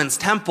Solomon's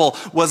temple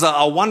was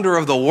a wonder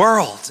of the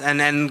world,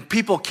 and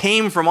people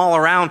came from all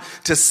around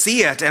to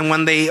see it. And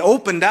when they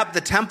opened up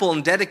the temple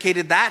and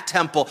dedicated that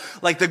temple,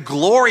 like the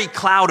glory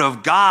cloud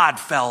of God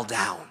fell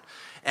down.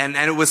 And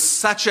it was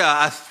such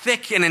a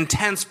thick and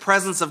intense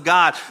presence of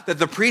God that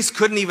the priests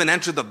couldn't even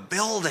enter the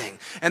building.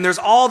 And there's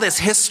all this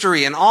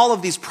history and all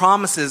of these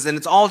promises, and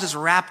it's all just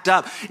wrapped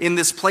up in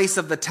this place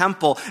of the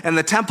temple. And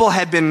the temple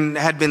had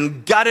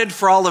been gutted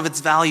for all of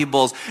its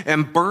valuables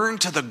and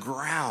burned to the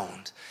ground.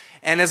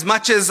 And as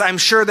much as I'm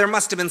sure there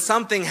must have been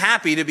something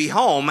happy to be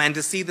home and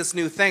to see this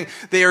new thing,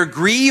 they are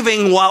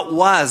grieving what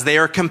was. They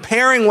are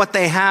comparing what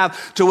they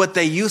have to what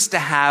they used to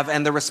have,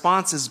 and the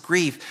response is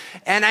grief.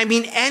 And I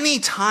mean, any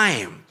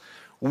time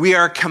we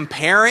are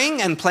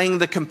comparing and playing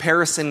the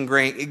comparison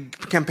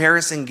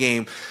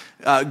game,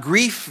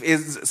 grief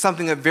is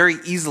something that very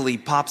easily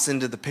pops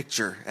into the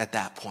picture at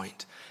that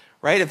point.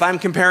 Right? If I'm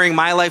comparing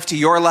my life to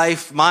your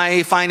life,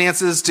 my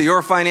finances to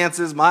your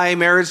finances, my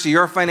marriage to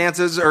your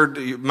finances, or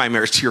my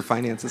marriage to your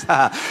finances.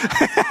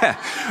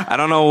 I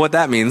don't know what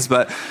that means,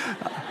 but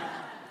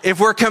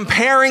if we're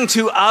comparing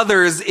to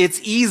others,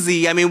 it's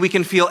easy. I mean, we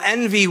can feel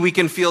envy, we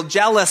can feel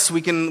jealous, we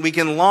can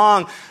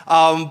long,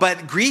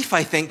 but grief,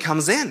 I think,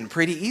 comes in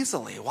pretty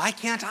easily. Why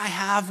can't I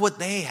have what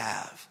they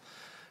have?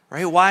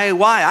 Right? Why?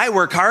 I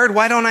work hard.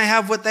 Why don't I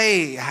have what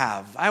they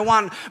have? I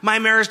want my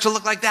marriage to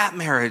look like that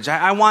marriage.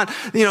 I want,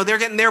 they're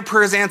getting their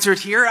prayers answered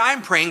here.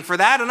 I'm praying for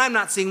that, and I'm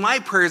not seeing my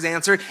prayers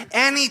answered.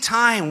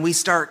 Anytime we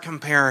start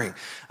comparing,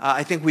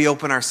 I think we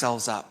open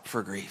ourselves up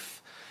for grief.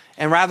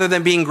 And rather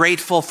than being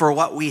grateful for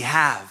what we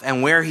have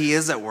and where He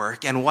is at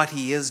work and what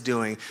He is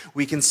doing,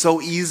 we can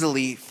so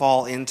easily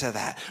fall into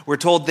that. We're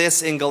told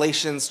this in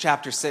Galatians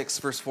chapter 6,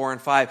 verse 4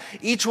 and 5.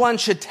 Each one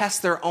should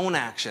test their own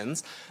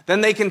actions.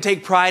 Then they can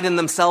take pride in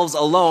themselves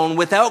alone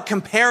without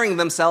comparing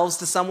themselves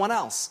to someone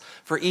else.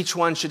 For each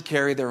one should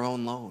carry their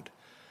own load.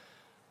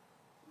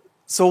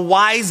 So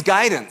wise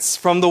guidance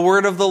from the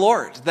word of the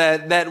Lord,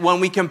 that when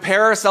we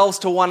compare ourselves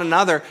to one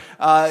another,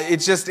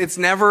 it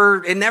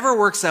never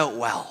works out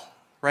well.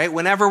 Right?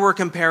 Whenever we're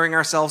comparing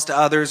ourselves to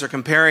others or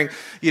comparing,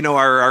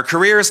 our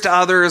careers to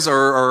others or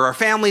our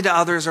family to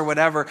others or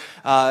whatever,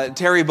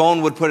 Terry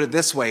Bone would put it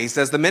this way. He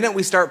says, the minute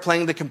we start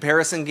playing the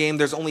comparison game,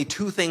 there's only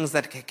two things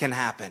that can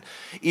happen.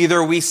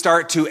 Either we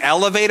start to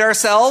elevate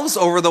ourselves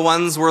over the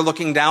ones we're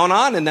looking down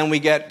on, and then we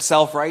get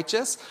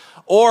self-righteous,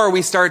 or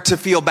we start to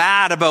feel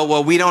bad about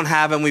what we don't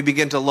have, and we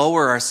begin to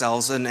lower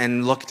ourselves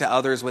and look to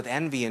others with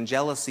envy and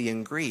jealousy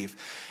and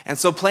grief. And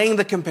so playing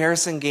the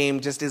comparison game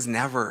just is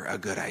never a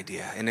good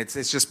idea. And it's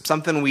just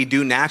something we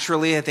do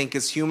naturally, I think,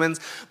 as humans.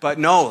 But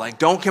no,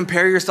 don't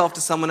compare yourself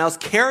to someone else.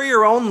 Carry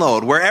your own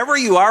load. Wherever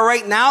you are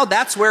right now,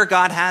 that's where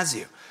God has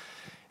you.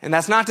 And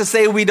that's not to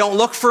say we don't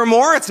look for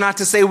more. It's not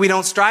to say we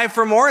don't strive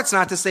for more. It's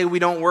not to say we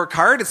don't work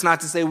hard. It's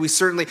not to say we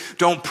certainly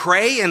don't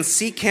pray and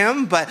seek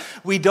Him, but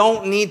we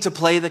don't need to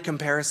play the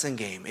comparison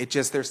game.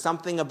 There's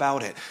something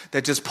about it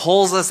that just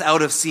pulls us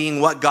out of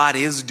seeing what God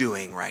is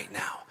doing right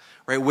now.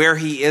 Right, where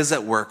He is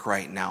at work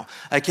right now.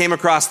 I came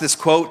across this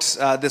quote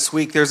this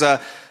week. There's an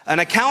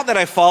account that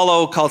I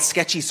follow called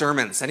Sketchy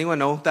Sermons. Anyone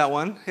know that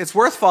one? It's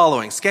worth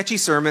following. Sketchy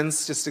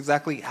Sermons, just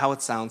exactly how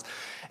it sounds.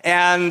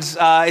 And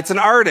it's an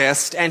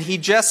artist, and he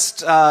just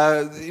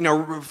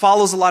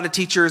follows a lot of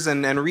teachers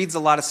and reads a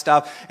lot of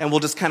stuff, and will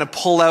just kind of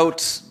pull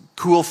out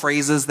cool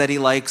phrases that he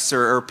likes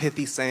or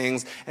pithy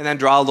sayings, and then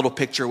draw a little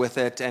picture with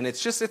it. And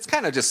it's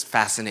kind of just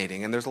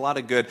fascinating. And there's a lot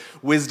of good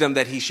wisdom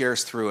that he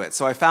shares through it.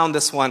 So I found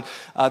this one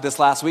this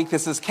last week.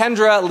 This is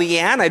Kendra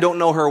Leanne. I don't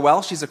know her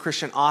well. She's a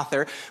Christian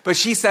author. But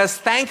she says,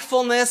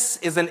 thankfulness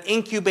is an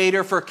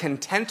incubator for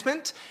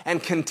contentment,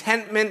 and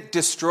contentment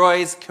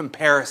destroys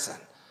comparison.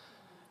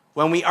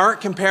 When we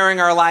aren't comparing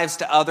our lives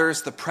to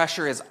others, the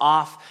pressure is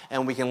off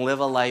and we can live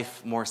a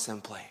life more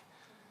simply.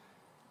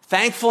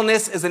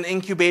 Thankfulness is an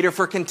incubator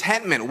for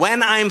contentment.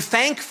 When I'm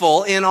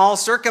thankful in all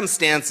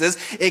circumstances,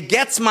 it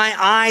gets my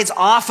eyes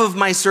off of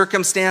my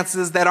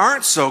circumstances that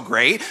aren't so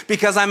great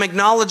because I'm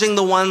acknowledging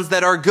the ones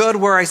that are good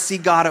where I see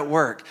God at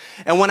work.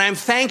 And when I'm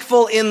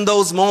thankful in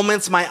those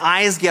moments, my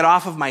eyes get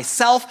off of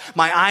myself,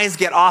 my eyes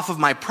get off of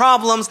my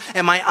problems,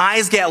 and my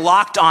eyes get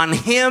locked on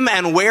Him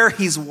and where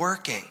He's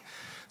working.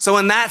 So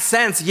in that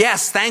sense,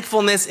 yes,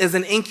 thankfulness is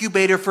an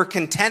incubator for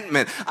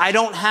contentment. I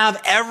don't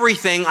have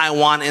everything I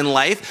want in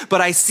life,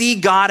 but I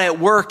see God at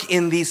work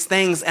in these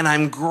things and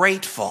I'm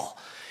grateful.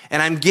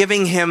 And I'm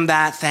giving Him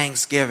that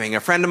thanksgiving.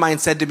 A friend of mine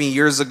said to me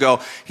years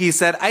ago, he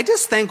said, I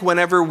just think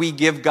whenever we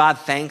give God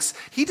thanks,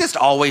 He just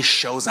always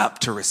shows up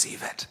to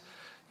receive it.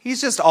 He's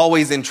just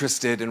always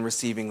interested in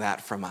receiving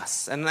that from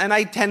us. And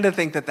I tend to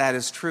think that that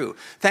is true.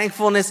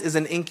 Thankfulness is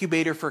an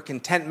incubator for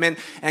contentment,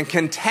 and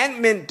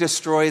contentment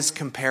destroys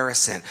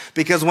comparison.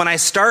 Because when I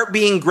start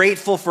being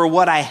grateful for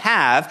what I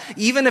have,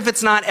 even if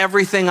it's not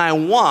everything I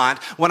want,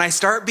 when I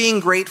start being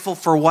grateful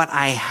for what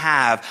I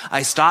have,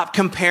 I stop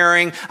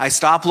comparing, I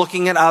stop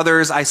looking at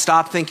others, I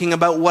stop thinking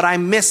about what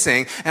I'm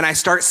missing, and I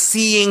start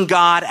seeing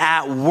God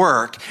at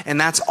work. And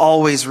that's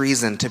always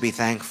reason to be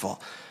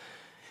thankful.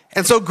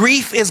 And so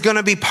grief is going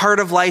to be part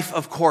of life,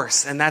 of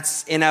course, and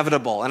that's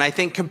inevitable. And I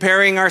think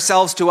comparing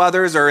ourselves to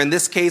others, or in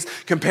this case,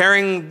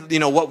 comparing,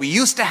 what we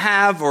used to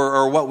have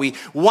or what we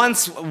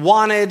once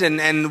wanted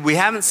and we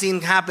haven't seen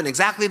happen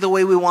exactly the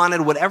way we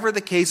wanted, whatever the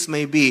case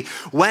may be,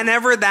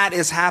 whenever that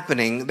is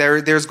happening,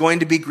 there's going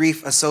to be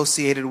grief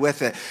associated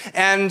with it.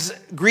 And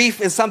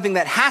grief is something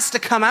that has to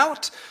come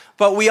out,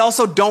 but we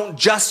also don't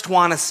just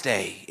want to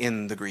stay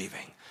in the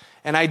grieving.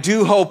 And I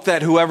do hope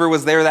that whoever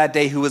was there that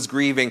day who was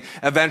grieving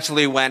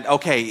eventually went,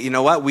 okay, you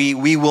know what?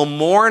 We will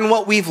mourn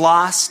what we've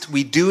lost.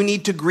 We do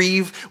need to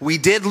grieve. We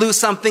did lose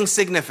something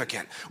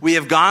significant. We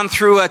have gone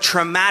through a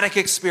traumatic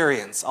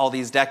experience all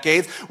these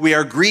decades. We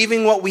are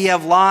grieving what we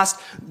have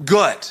lost.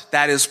 Good.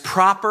 That is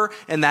proper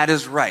and that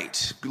is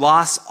right.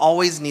 Loss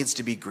always needs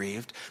to be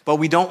grieved, but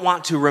we don't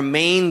want to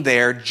remain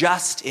there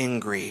just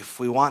in grief.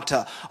 We want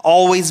to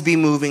always be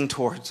moving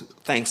towards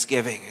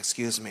Thanksgiving,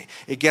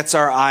 It gets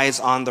our eyes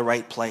on the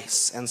right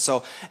place. And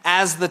so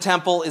as the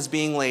temple is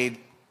being laid,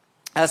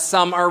 as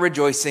some are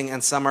rejoicing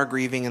and some are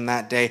grieving in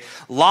that day,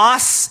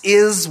 loss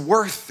is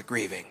worth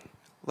grieving.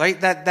 Right?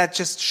 That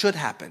just should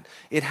happen.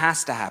 It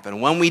has to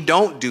happen. When we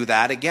don't do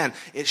that, again,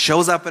 it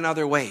shows up in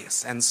other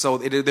ways. And so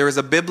there is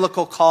a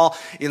biblical call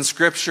in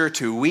Scripture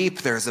to weep.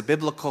 There's a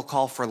biblical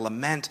call for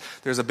lament.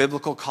 There's a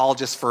biblical call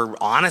just for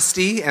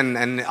honesty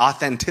and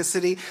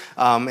authenticity,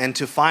 and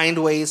to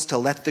find ways to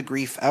let the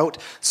grief out.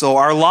 So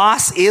our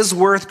loss is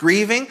worth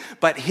grieving,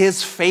 but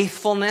His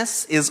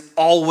faithfulness is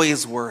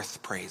always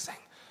worth praising.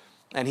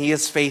 And He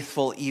is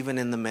faithful even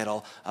in the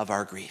middle of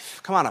our grief.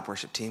 Come on up,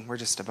 worship team. We're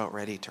just about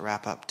ready to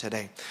wrap up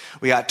today.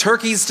 We got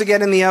turkeys to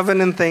get in the oven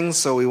and things,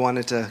 so we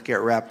wanted to get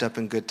wrapped up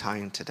in good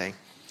time today.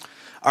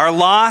 Our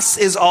loss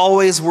is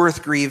always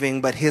worth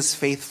grieving, but His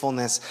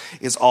faithfulness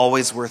is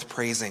always worth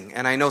praising.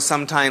 And I know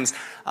sometimes,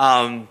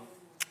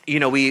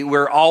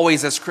 we're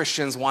always as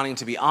Christians wanting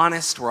to be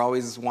honest. We're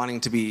always wanting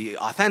to be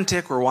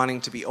authentic. We're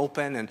wanting to be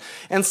open.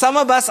 And some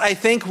of us, I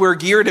think, we're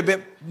geared a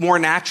bit more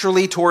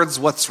naturally towards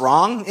what's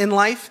wrong in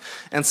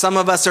life. And some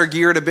of us are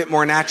geared a bit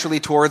more naturally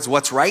towards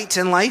what's right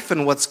in life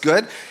and what's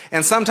good.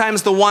 And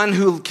sometimes the one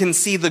who can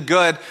see the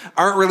good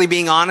aren't really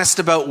being honest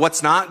about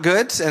what's not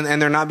good.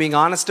 And they're not being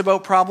honest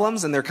about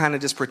problems. And they're kind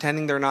of just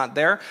pretending they're not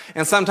there.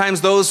 And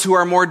sometimes those who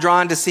are more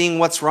drawn to seeing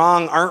what's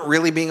wrong aren't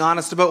really being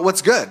honest about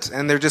what's good.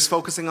 And they're just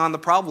focusing on the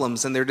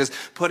problems. And they're just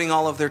putting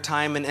all of their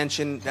time and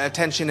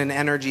attention and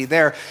energy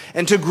there.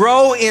 And to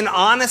grow in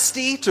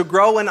honesty, to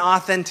grow in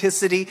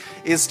authenticity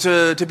is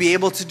to be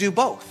able to do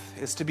both.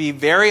 Is to be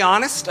very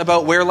honest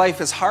about where life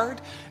is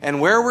hard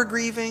and where we're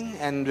grieving,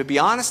 and to be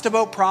honest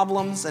about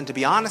problems and to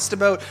be honest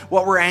about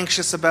what we're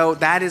anxious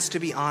about. That is to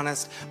be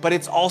honest, but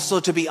it's also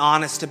to be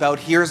honest about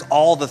here's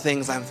all the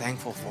things I'm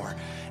thankful for.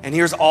 And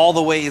here's all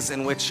the ways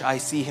in which I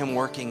see Him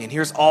working. And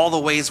here's all the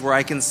ways where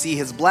I can see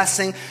His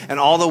blessing and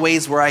all the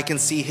ways where I can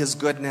see His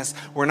goodness.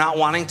 We're not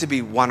wanting to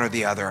be one or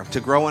the other. To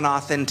grow in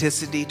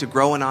authenticity, to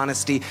grow in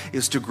honesty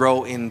is to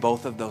grow in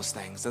both of those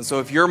things. And so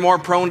if you're more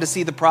prone to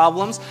see the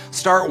problems,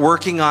 start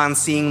working on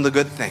seeing the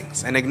good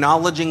things and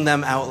acknowledging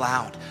them out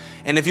loud.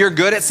 And if you're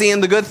good at seeing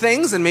the good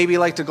things and maybe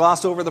like to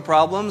gloss over the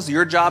problems,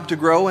 your job to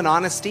grow in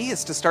honesty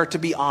is to start to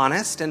be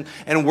honest and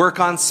work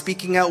on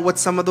speaking out what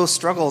some of those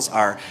struggles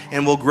are.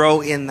 And we'll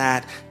grow in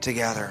that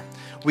together.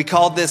 We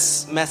called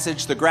this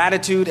message the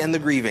gratitude and the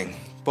grieving.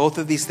 Both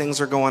of these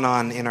things are going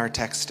on in our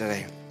text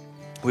today.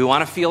 We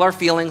want to feel our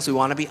feelings. We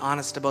want to be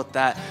honest about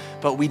that.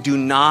 But we do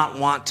not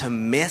want to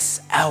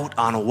miss out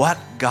on what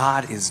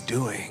God is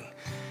doing.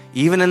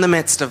 Even in the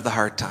midst of the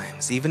hard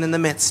times, even in the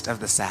midst of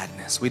the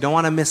sadness, we don't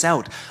want to miss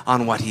out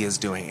on what he is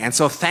doing. And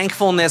so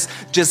thankfulness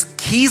just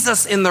keys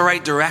us in the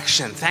right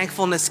direction.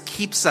 Thankfulness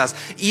keeps us,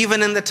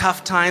 even in the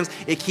tough times,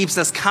 it keeps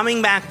us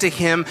coming back to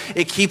him.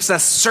 It keeps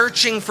us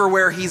searching for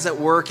where he's at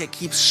work. It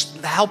keeps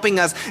helping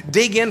us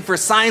dig in for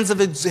signs of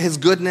his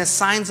goodness,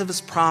 signs of his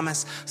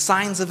promise,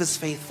 signs of his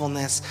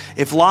faithfulness.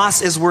 If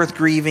loss is worth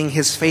grieving,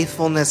 his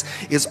faithfulness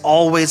is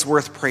always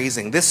worth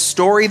praising. This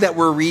story that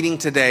we're reading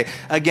today,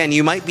 again,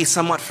 you might be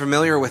somewhat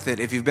familiar with it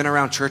if you've been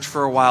around church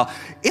for a while.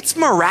 It's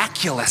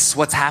miraculous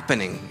what's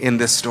happening in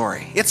this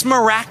story. It's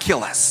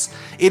miraculous.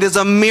 It is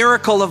a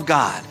miracle of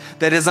God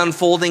that is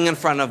unfolding in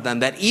front of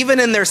them, that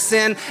even in their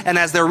sin and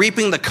as they're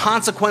reaping the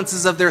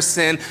consequences of their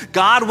sin,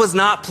 God was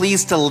not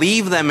pleased to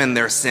leave them in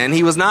their sin.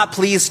 He was not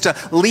pleased to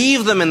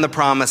leave them in the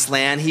promised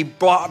land. He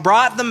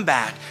brought them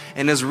back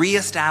and is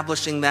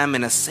reestablishing them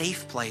in a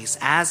safe place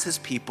as his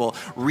people,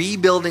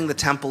 rebuilding the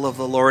temple of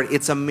the Lord.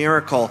 It's a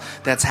miracle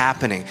that's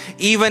happening.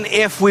 Even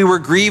if we were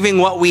grieving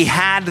what we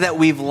had that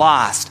we've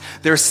lost,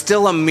 there's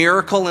still a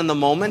miracle in the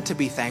moment to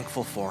be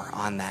thankful for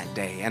on that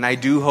day. And I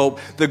do hope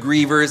the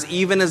grievers,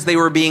 even as they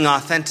were being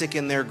authentic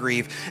in their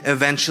grief,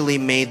 eventually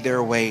made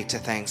their way to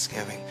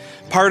Thanksgiving.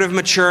 Part of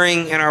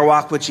maturing in our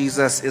walk with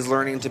Jesus is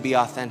learning to be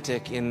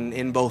authentic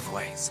in both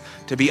ways.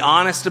 To be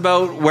honest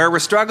about where we're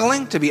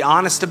struggling, to be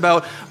honest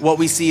about what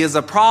we see as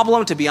a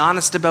problem, to be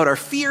honest about our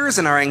fears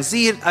and our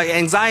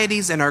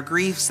anxieties and our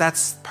griefs.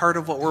 That's part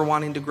of what we're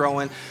wanting to grow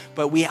in.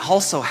 But we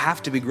also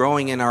have to be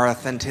growing in our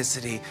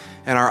authenticity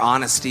and our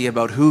honesty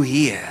about who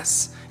he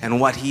is and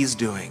what he's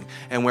doing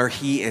and where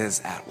he is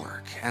at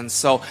work. And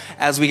so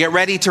as we get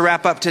ready to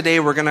wrap up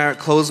today, we're going to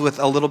close with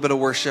a little bit of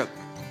worship.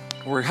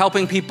 We're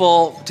helping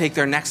people take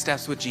their next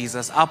steps with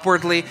Jesus,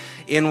 upwardly,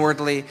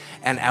 inwardly,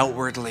 and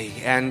outwardly.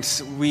 And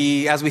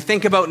as we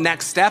think about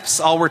next steps,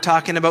 all we're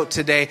talking about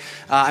today,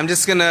 I'm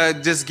just going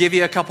to give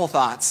you a couple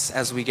thoughts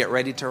as we get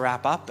ready to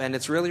wrap up. And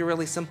it's really,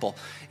 really simple.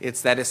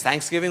 It's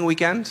Thanksgiving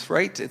weekend,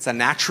 right? It's a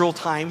natural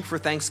time for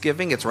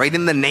Thanksgiving. It's right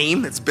in the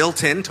name. It's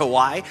built into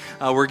why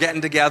we're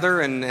getting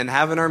together and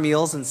having our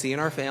meals and seeing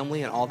our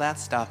family and all that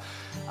stuff.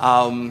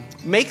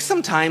 Make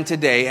some time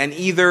today and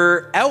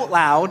either out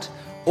loud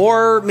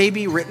or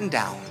maybe written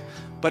down,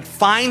 but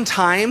find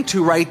time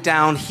to write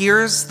down,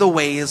 here's the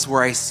ways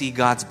where I see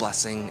God's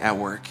blessing at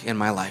work in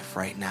my life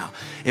right now.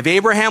 If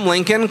Abraham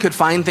Lincoln could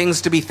find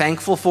things to be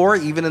thankful for,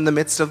 even in the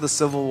midst of the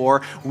Civil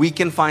War, we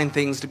can find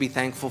things to be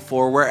thankful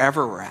for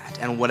wherever we're at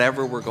and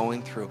whatever we're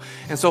going through.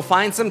 And so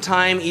find some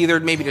time either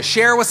maybe to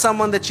share with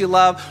someone that you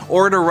love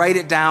or to write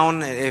it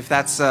down if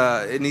that's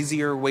an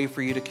easier way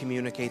for you to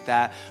communicate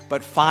that.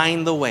 But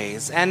find the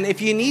ways. And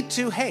if you need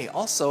to, hey,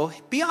 also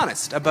be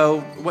honest about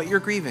what you're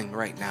grieving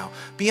right now.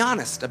 Be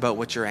honest about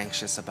what you're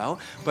anxious about,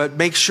 but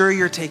make sure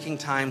you're taking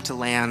time to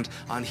land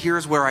on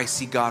here's where I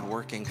see God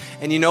working.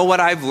 And you know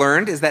what I've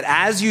learned is that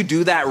as you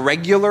do that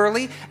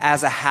regularly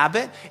as a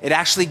habit, it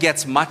actually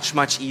gets much,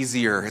 much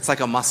easier. It's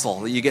like a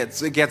muscle. It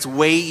gets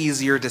way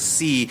easier to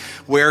see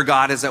where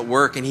God is at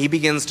work, and he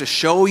begins to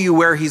show you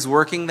where he's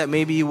working that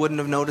maybe you wouldn't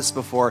have noticed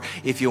before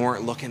if you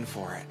weren't looking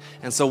for it.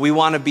 And so we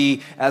want to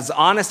be as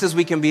honest as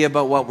we can be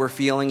about what we're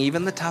feeling,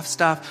 even the tough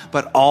stuff,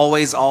 but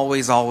always,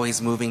 always, always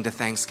moving to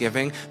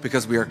Thanksgiving,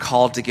 because we are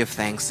called to give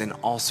thanks in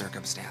all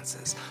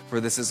circumstances, for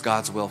this is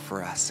God's will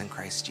for us in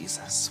Christ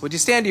Jesus. Would you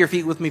stand to your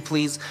feet with me,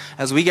 please?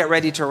 As we get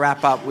ready to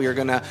wrap up, we are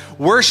going to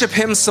worship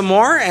him some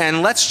more,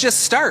 and let's just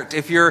start.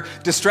 If you're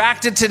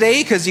distracted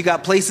today because you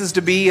got places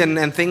to be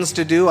and things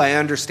to do, I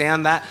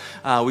understand that.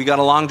 We got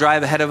a long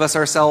drive ahead of us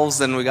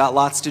ourselves, and we got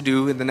lots to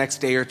do in the next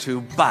day or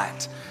two,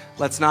 but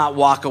let's not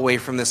walk away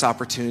from this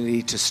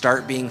opportunity to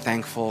start being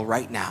thankful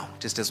right now,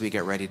 just as we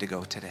get ready to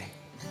go today.